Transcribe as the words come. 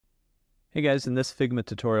Hey guys, in this Figma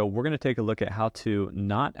tutorial, we're going to take a look at how to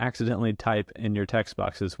not accidentally type in your text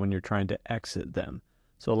boxes when you're trying to exit them.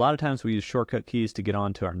 So a lot of times we use shortcut keys to get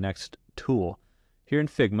on to our next tool. Here in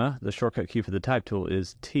Figma, the shortcut key for the type tool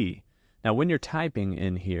is T. Now when you're typing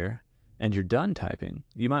in here and you're done typing,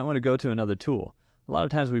 you might want to go to another tool. A lot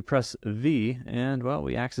of times we press V and, well,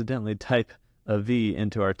 we accidentally type a V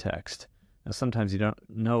into our text. Now sometimes you don't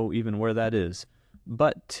know even where that is.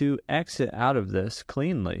 But to exit out of this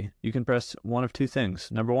cleanly, you can press one of two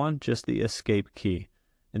things. Number one, just the escape key.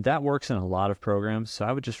 And that works in a lot of programs, so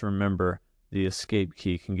I would just remember the escape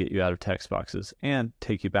key can get you out of text boxes and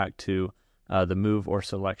take you back to the move or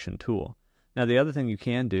selection tool. Now the other thing you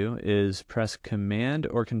can do is press Command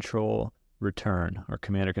or Control Return or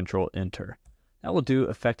Command or Control Enter. That will do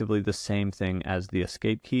effectively the same thing as the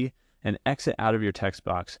escape key and exit out of your text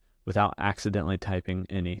box without accidentally typing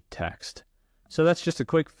any text. So that's just a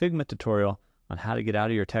quick Figma tutorial on how to get out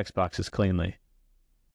of your text boxes cleanly.